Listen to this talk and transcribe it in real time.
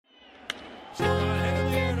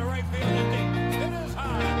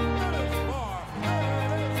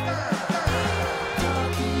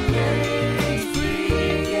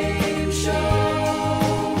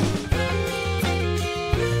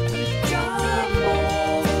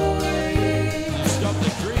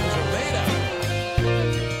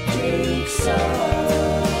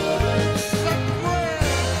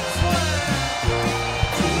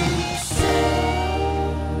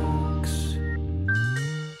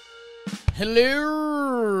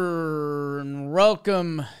Hello and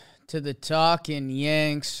welcome to the Talkin'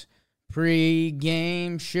 Yanks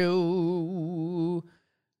pre-game show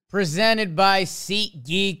presented by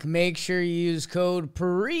SeatGeek. Make sure you use code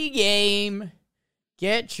PREGAME.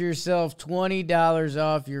 Get yourself $20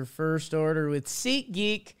 off your first order with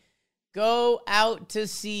SeatGeek. Go out to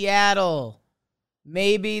Seattle.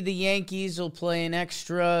 Maybe the Yankees will play an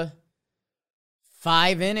extra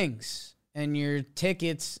 5 innings. And your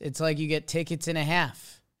tickets, it's like you get tickets and a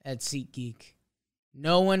half at SeatGeek.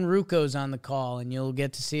 No one Ruco's on the call, and you'll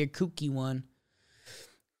get to see a kooky one.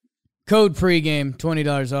 Code pregame,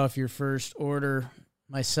 $20 off your first order.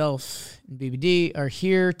 Myself and BBD are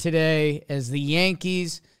here today as the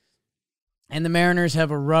Yankees and the Mariners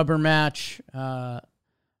have a rubber match. I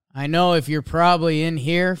know if you're probably in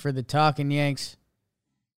here for the Talkin' Yanks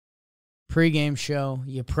pregame show,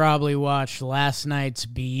 you probably watched last night's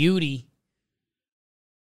beauty.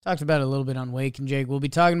 Talked about it a little bit on Wake and Jake. We'll be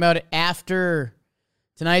talking about it after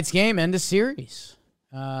tonight's game and the series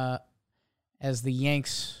as the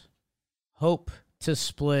Yanks hope to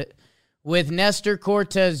split with Nestor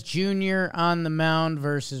Cortes Jr. on the mound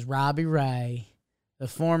versus Robbie Ray, the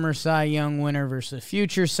former Cy Young winner versus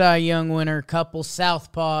future Cy Young winner. Couple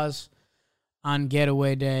Southpaws on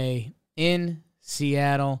getaway day in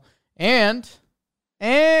Seattle. And,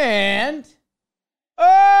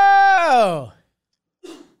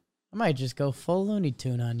 I might just go full Looney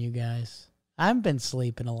Tune on you guys. I've been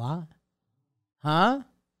sleeping a lot. Huh?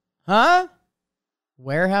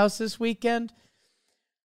 Warehouse this weekend?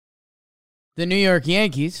 The New York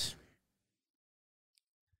Yankees,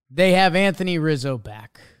 they have Anthony Rizzo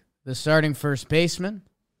back, the starting first baseman.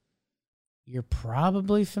 You're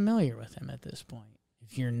probably familiar with him at this point.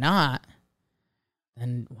 If you're not,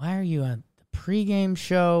 then why are you on the pregame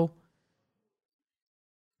show?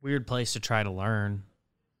 Weird place to try to learn.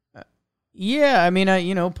 Yeah, I mean,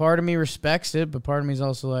 part of me respects it, but part of me is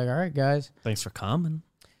also like, all right, guys. Thanks for coming.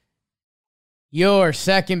 Your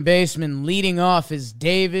second baseman leading off is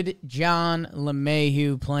David John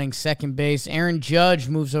LeMahieu playing second base. Aaron Judge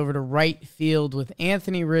moves over to right field with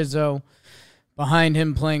Anthony Rizzo behind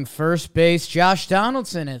him playing first base. Josh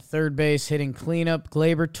Donaldson at third base hitting cleanup.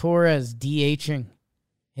 Gleyber Torres DHing,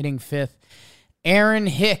 hitting fifth. Aaron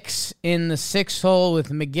Hicks in the sixth hole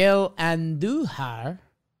with Miguel Andujar,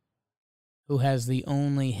 who has the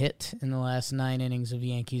only hit in the last 9 innings of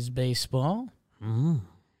Yankees baseball.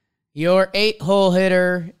 Your 8-hole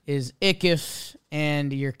hitter is Ickif,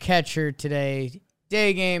 and your catcher today,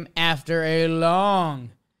 day game after a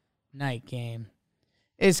long night game,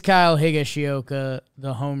 is Kyle Higashioka,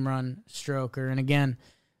 the home run stroker. And again,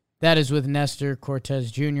 that is with Nestor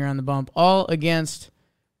Cortes Jr. on the bump, all against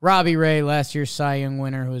Robbie Ray, last year's Cy Young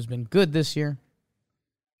winner, who has been good this year.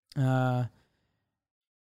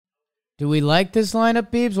 Do we like this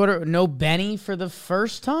lineup, Beebs? No Benny for the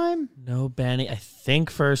first time? No Benny. I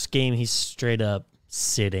think first game he's straight up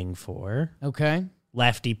sitting for. Okay.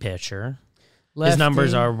 Lefty pitcher. Lefty. His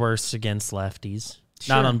numbers are worse against lefties.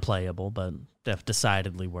 Sure. Not unplayable, but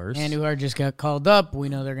decidedly worse. Andujar just got called up. We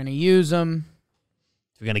know they're going to use him.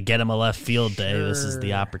 If we're going to get him a left field day, Sure. This is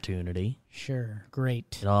the opportunity. Sure.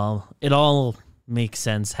 Great. It all makes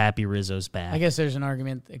sense. Happy Rizzo's back. I guess there's an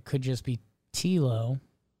argument that it could just be Tilo.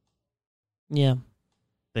 Yeah.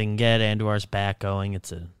 They can get Andujar's back going. I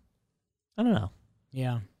don't know.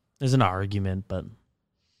 Yeah. There's an argument, but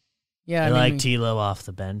Yeah, I like Tilo off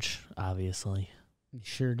the bench, obviously.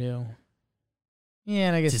 Sure do. Yeah,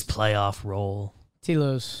 and I guess It's his playoff role.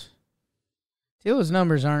 Tilo's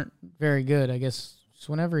numbers aren't very good. I guess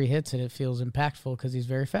whenever he hits it, it feels impactful because he's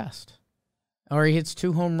very fast. Or he hits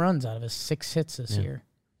 2 home runs out of his 6 hits this year.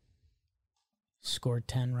 Scored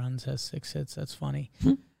 10 runs, has 6 hits. That's funny.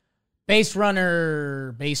 Base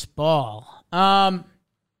runner, baseball. I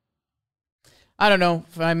don't know.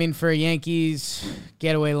 I mean, for a Yankees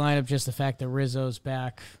getaway lineup, just the fact that Rizzo's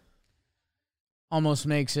back almost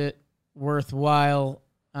makes it worthwhile.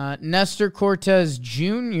 Nestor Cortes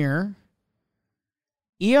Jr.,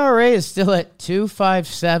 ERA is still at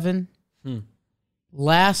 2.57.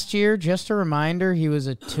 Last year, just a reminder, he was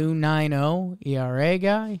a 2.90 ERA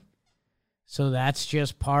guy. So that's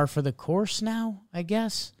just par for the course now, I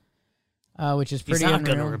guess, which is pretty unreal. He's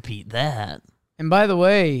not going to repeat that. And by the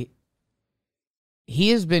way,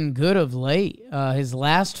 he has been good of late. His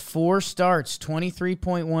last 4 starts,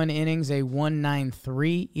 23.1 innings, a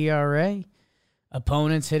 1.93 ERA.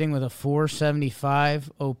 Opponents hitting with a 4.75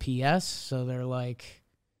 OPS, so they're like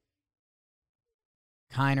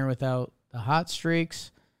Kiner without the hot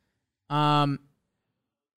streaks. And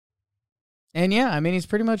yeah, I mean, he's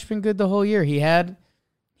pretty much been good the whole year. He had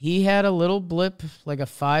he had a little blip, like a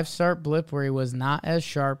 5-start blip where he was not as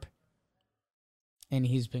sharp, and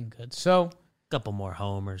he's been good. So, Couple more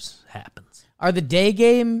homers happens. are the day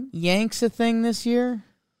game Yanks a thing this year?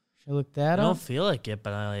 Should I look that I up? don't feel like it,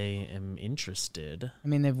 but I am interested. I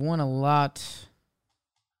mean, they've won a lot.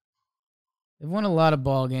 They've won a lot of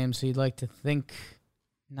ball games, so you'd like to think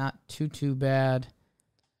not too bad.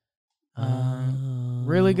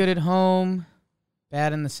 Really good at home,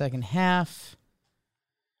 bad in the second half.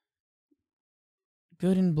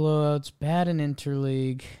 Good in blowouts, bad in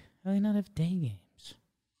interleague. How do they not have day games?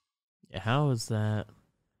 Yeah, how is that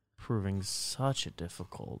proving such a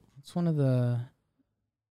difficult? It's one of the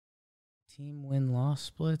team win-loss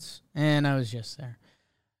splits. And I was just there.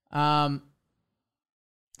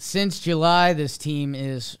 Since July, this team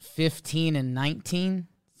is 15-19.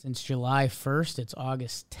 Since July 1st, it's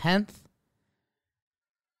August 10th.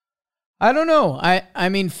 I don't know. I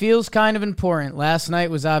mean, feels kind of important. Last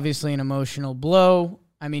night was obviously an emotional blow.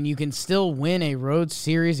 I mean, you can still win a road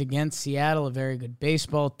series against Seattle, a very good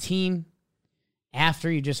baseball team,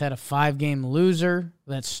 after you just had a 5-game loser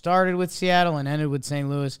that started with Seattle and ended with St.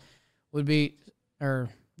 Louis, and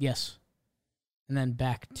then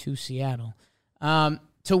back to Seattle.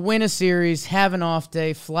 To win a series, have an off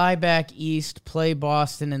day, fly back east, play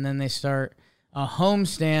Boston, and then they start a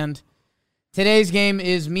homestand. Today's game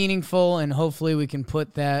is meaningful, and hopefully we can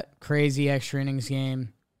put that crazy extra innings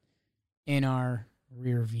game in our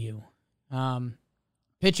rear view.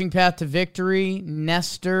 Pitching path to victory,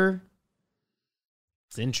 Nestor.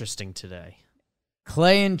 It's interesting today.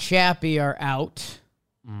 Clay and Chappie are out.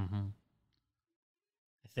 Mm-hmm.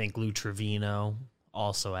 I think Lou Trevino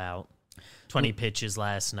also out. 20 pitches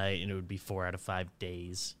last night, and it would be 4 out of 5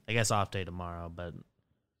 days. I guess off day tomorrow, but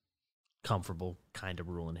comfortable kind of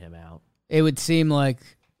ruling him out. It would seem like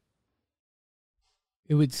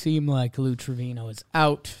Lou Trevino is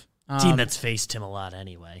out. Team that's faced him a lot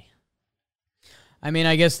anyway. I mean,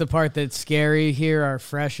 I guess the part that's scary here, our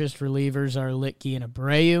freshest relievers are Litke and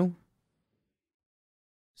Abreu.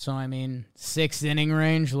 So, I mean, 6th inning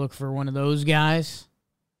range, look for one of those guys.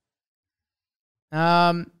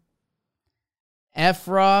 Efros,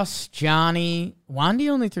 Johnny. Wandy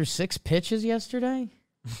only threw 6 pitches yesterday?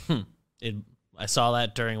 I saw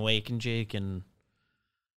that during Wake and Jake and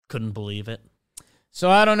couldn't believe it. So,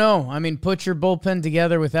 I don't know. I mean, put your bullpen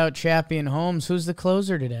together without Chappie and Holmes. Who's the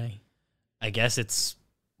closer today? I guess it's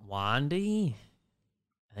Wandy.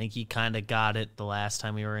 I think he kind of got it the last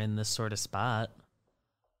time we were in this sort of spot.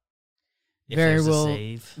 Very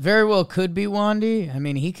well could be Wandy. I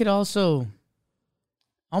mean, he could also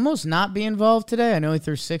almost not be involved today. I know he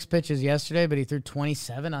threw 6 pitches yesterday, but he threw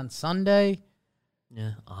 27 on Sunday.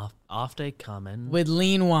 Yeah, off day coming. With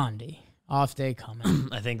lean Wandy. Off day coming.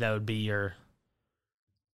 I think that would be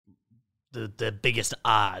the biggest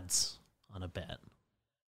odds on a bet.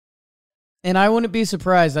 And I wouldn't be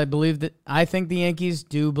surprised. I think the Yankees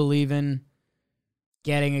do believe in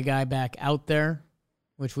getting a guy back out there,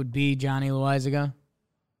 which would be Johnny Loizaga.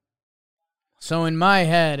 So in my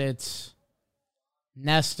head, it's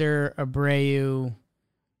Nestor, Abreu,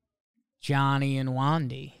 Johnny, and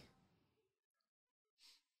Wandy.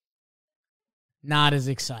 Not as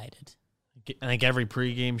excited. I think every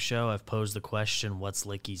pregame show I've posed the question, what's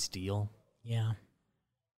Licky's deal? Yeah.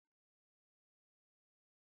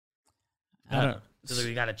 So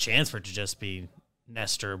we got a chance for it to just be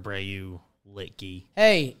Nestor, Abreu, Litke.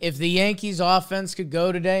 Hey, if the Yankees offense could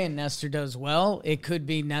go today and Nestor does well, it could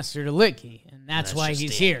be Nestor to Litke, and that's why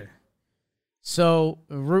he's here. So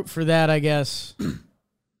root for that, I guess.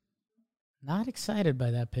 Not excited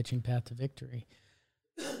by that pitching path to victory.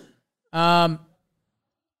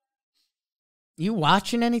 You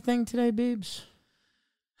watching anything today, Beebs?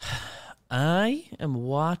 I am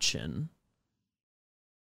watching.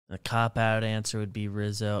 The cop-out answer would be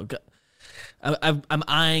Rizzo. I'm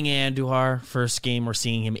eyeing Andujar. First game, we're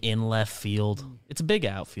seeing him in left field. It's a big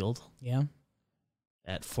outfield. Yeah.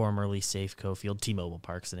 At formerly Safeco Field. T-Mobile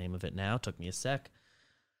Park's the name of it now. Took me a sec.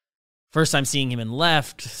 First time seeing him in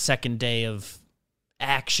left. Second day of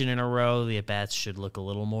action in a row. The at-bats should look a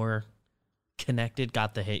little more connected.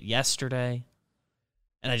 Got the hit yesterday.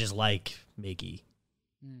 And I just like Miggy.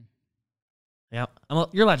 Yeah,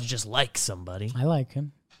 you're allowed to just like somebody. I like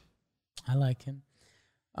him. How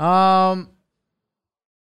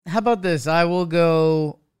about this? I'll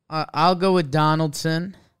go with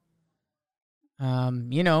Donaldson.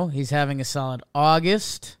 He's having a solid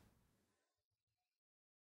August.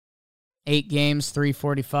 8 games,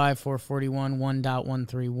 345, 441,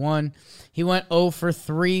 1.131. He went 0 for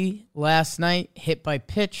 3 last night, hit by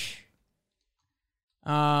pitch.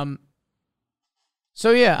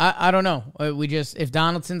 So, yeah, I don't know. If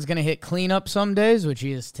Donaldson's going to hit cleanup some days, which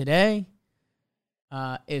he is today,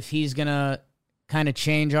 if he's going to kind of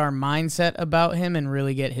change our mindset about him and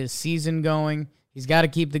really get his season going, he's got to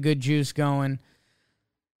keep the good juice going.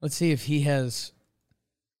 Let's see if he has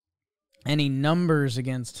any numbers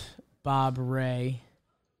against Bob Ray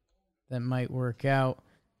that might work out.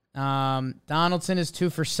 Donaldson is 2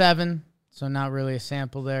 for 7, so not really a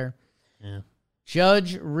sample there. Yeah.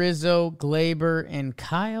 Judge, Rizzo, Glaber, and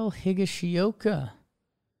Kyle Higashioka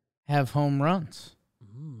have home runs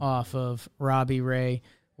off of Robbie Ray,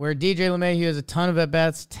 where DJ LeMahieu has a ton of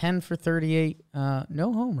at-bats, 10 for 38. No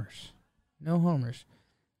homers. No homers.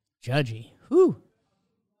 Judgy. Whew.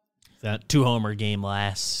 That 2-homer game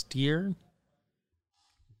last year?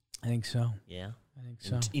 I think so. Yeah. I think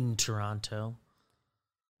so. In Toronto.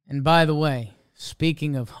 And by the way,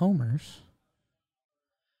 speaking of homers...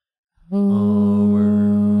 Homer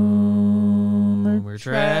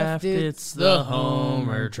draft. It's the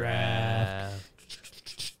Homer draft.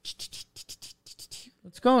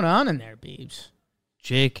 What's going on in there, Beebs?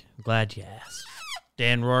 Jake, I'm glad you asked.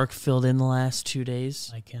 Dan Rourke filled in the last 2 days.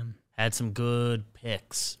 Like him. Had some good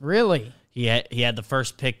picks. Really? He had the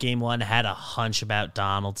first pick game one, had a hunch about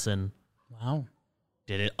Donaldson. Wow.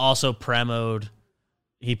 Did it. Also he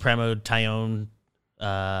premoed Tyone,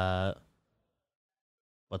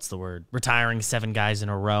 what's the word? Retiring 7 guys in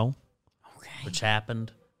a row. Okay. Which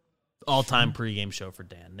happened. All-time pregame show for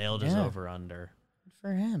Dan. Nailed his over-under. Good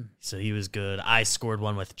for him. So he was good. I scored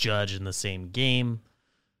one with Judge in the same game.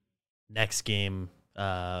 Next game,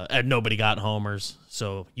 nobody got homers.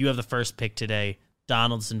 So you have the first pick today.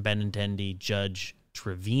 Donaldson, Benintendi, Judge,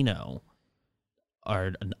 Trevino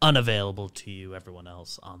are unavailable to you. Everyone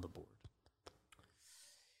else on the board.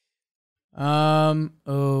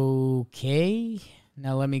 Okay.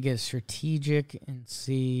 Now let me get strategic and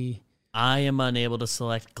see. I am unable to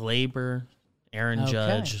select Glaber, Aaron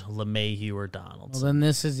Judge, LeMahieu, or Donaldson. Well, then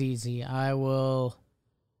this is easy. I will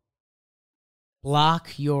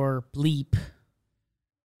block your bleep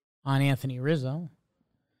on Anthony Rizzo,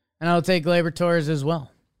 and I'll take Glaber Torres as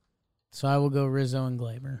well. So I will go Rizzo and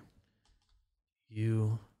Glaber.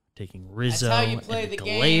 You taking Rizzo That's how you play and the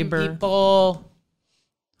Glaber. game, people.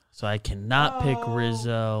 So I cannot pick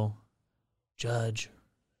Rizzo, Judge,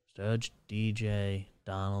 DJ,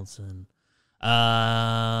 Donaldson.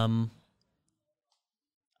 I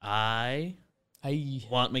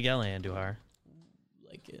want Miguel Andujar.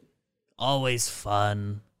 Like it. Always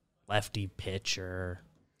fun, lefty pitcher,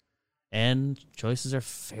 and choices are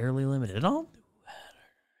fairly limited. It don't matter.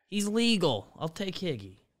 He's legal. I'll take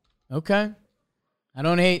Higgy. Okay. I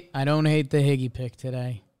don't hate the Higgy pick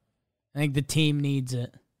today. I think the team needs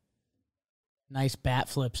it. Nice bat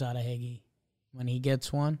flips out of Higgy when he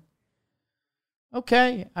gets one.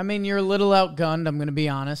 Okay. I mean, you're a little outgunned, I'm going to be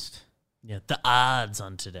honest. Yeah, the odds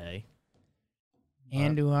on today.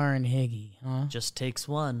 Andujar and Higgy, huh? Just takes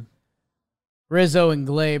one. Rizzo and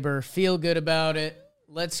Glaber. Feel good about it.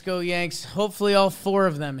 Let's go, Yanks. Hopefully all 4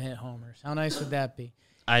 of them hit homers. How nice would that be?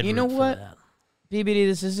 You know what? That. BBD,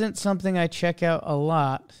 this isn't something I check out a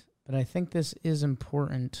lot, but I think this is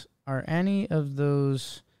important. Are any of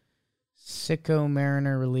those sicko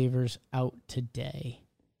Mariner relievers out today?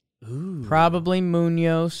 Ooh. Probably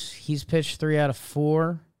Munoz. He's pitched 3 out of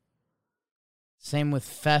 4. Same with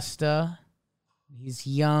Festa. He's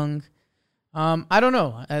young. I don't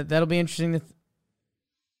know. That'll be interesting.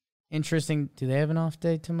 Interesting. Do they have an off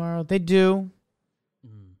day tomorrow? They do.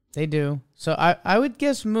 They do. So I would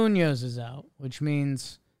guess Munoz is out, which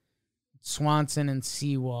means Swanson and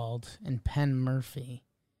Seawald and Penn Murphy.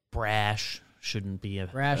 Brash shouldn't be a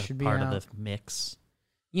part of the mix.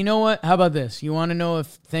 You know what? How about this? You want to know if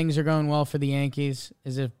things are going well for the Yankees?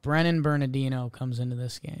 Is if Brennan Bernardino comes into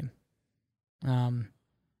this game.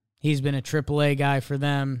 He's been a AAA guy for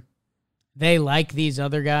them. They like these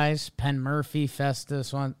other guys, Penn Murphy, Festa,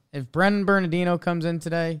 Swan. If Brennan Bernardino comes in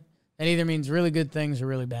today, that either means really good things or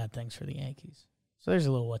really bad things for the Yankees. So there's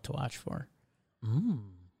a little what to watch for. Do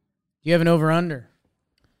you have an over-under?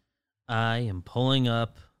 I am pulling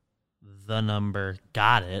up the number.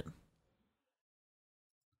 Got it.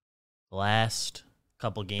 The last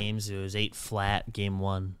couple games, it was 8 flat. Game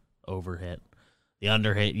 1, over hit. The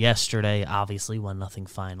under hit yesterday, obviously 1-0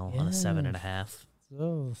 final on a 7.5.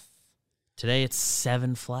 Oh. Today it's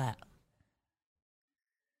 7 flat.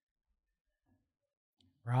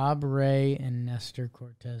 Rob Ray and Nestor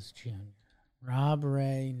Cortez Jr. Rob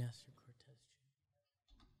Ray, Nestor Cortez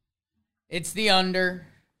Jr. It's the under.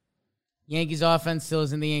 Yankees offense still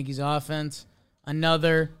isn't the Yankees offense.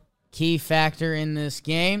 Another key factor in this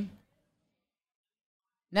game.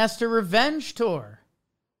 Nestor Revenge Tour.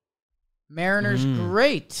 Mariners,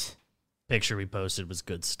 great. Picture we posted was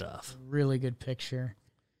good stuff. Really good picture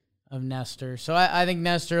of Nestor. So I think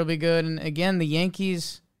Nestor will be good. And again, the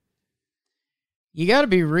Yankees, you got to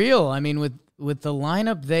be real. I mean, with the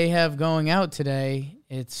lineup they have going out today,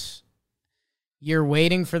 you're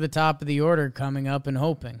waiting for the top of the order coming up and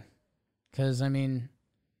hoping. Because, I mean,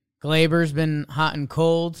 Glaber's been hot and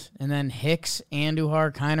cold, and then Hicks,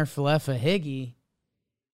 Andujar, Kiner, Falefa, Higgy.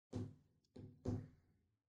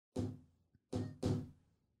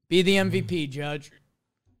 Be the MVP, Judge.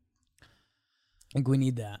 I think we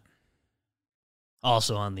need that.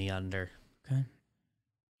 Also on the under. Okay.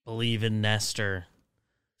 Believe in Nestor.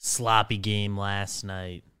 Sloppy game last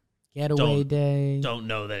night. Getaway day. Don't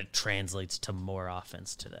know that it translates to more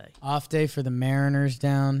offense today. Off day for the Mariners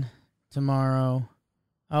down tomorrow.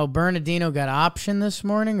 Oh, Bernardino got option this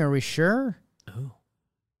morning. Are we sure? Oh.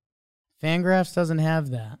 Fangraphs doesn't have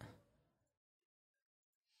that.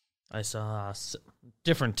 I saw a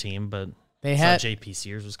different team, but they had JP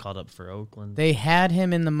Sears was called up for Oakland. They had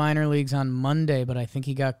him in the minor leagues on Monday, but I think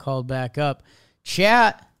he got called back up.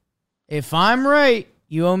 Chat, if I'm right,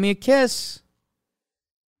 you owe me a kiss.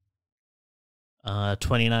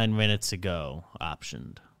 29 minutes ago,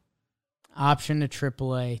 optioned. Option to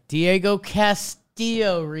AAA. Diego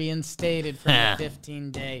Castillo reinstated from the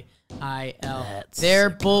 15-day IL. Their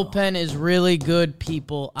bullpen is really good,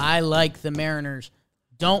 people. I like the Mariners.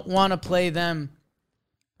 Don't want to play them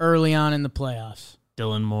early on in the playoffs.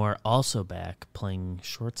 Dylan Moore also back playing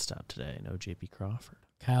shortstop today. No JP Crawford.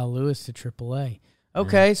 Kyle Lewis to AAA.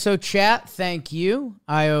 Okay, so chat, thank you.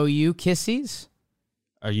 I owe you kissies.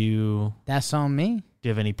 That's on me. Do you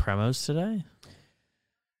have any promos today?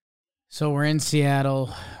 So we're in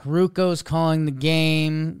Seattle. Ruco's calling the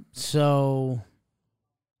game, so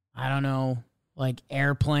I don't know. Like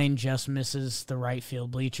airplane just misses the right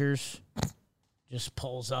field bleachers. Just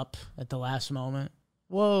pulls up at the last moment.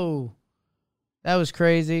 Whoa. That was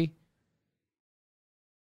crazy.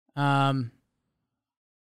 Let's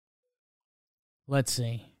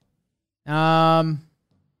see.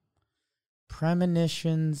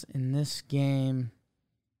 Premonitions in this game.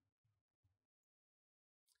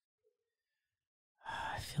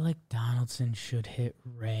 I feel like Donaldson should hit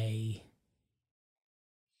Ray.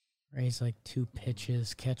 Ray's like 2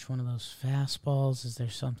 pitches. Catch one of those fastballs. Is there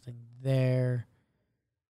something there?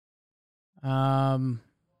 How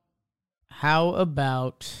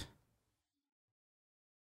about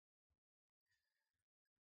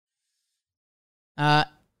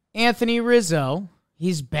Anthony Rizzo?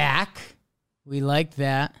 He's back. We like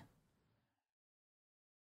that.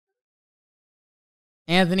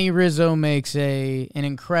 Anthony Rizzo makes an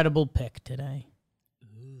incredible pick today.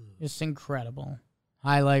 Just incredible.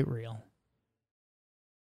 Highlight reel.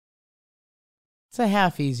 It's a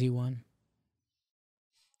half easy one.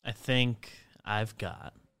 I think I've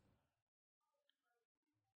got.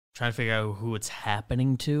 Trying to figure out who it's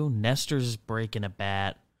happening to. Nestor's breaking a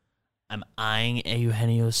bat. I'm eyeing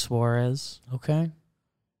Eugenio Suarez. Okay.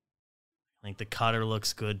 I think the cutter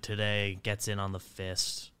looks good today. Gets in on the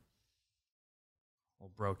fist.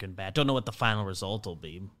 Little broken bat. Don't know what the final result will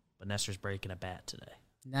be, but Nestor's breaking a bat today.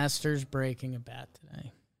 Nestor's breaking a bat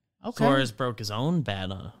today. Okay. Suarez broke his own bat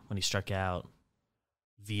when he struck out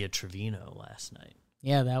via Trevino last night.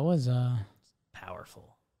 Yeah, that was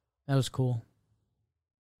powerful. That was cool.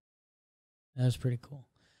 That was pretty cool.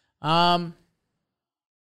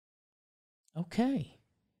 Okay.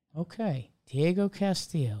 Diego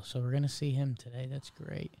Castillo. So we're gonna see him today. That's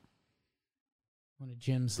great. One of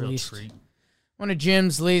Jim's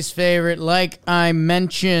least favorite. Like I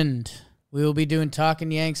mentioned, we will be doing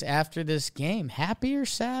Talking Yanks after this game. Happy or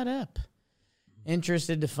sad up?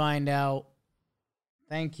 Interested to find out.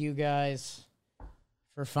 Thank you guys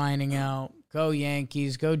for finding out. Go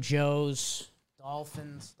Yankees. Go Joes.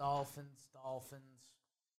 Dolphins.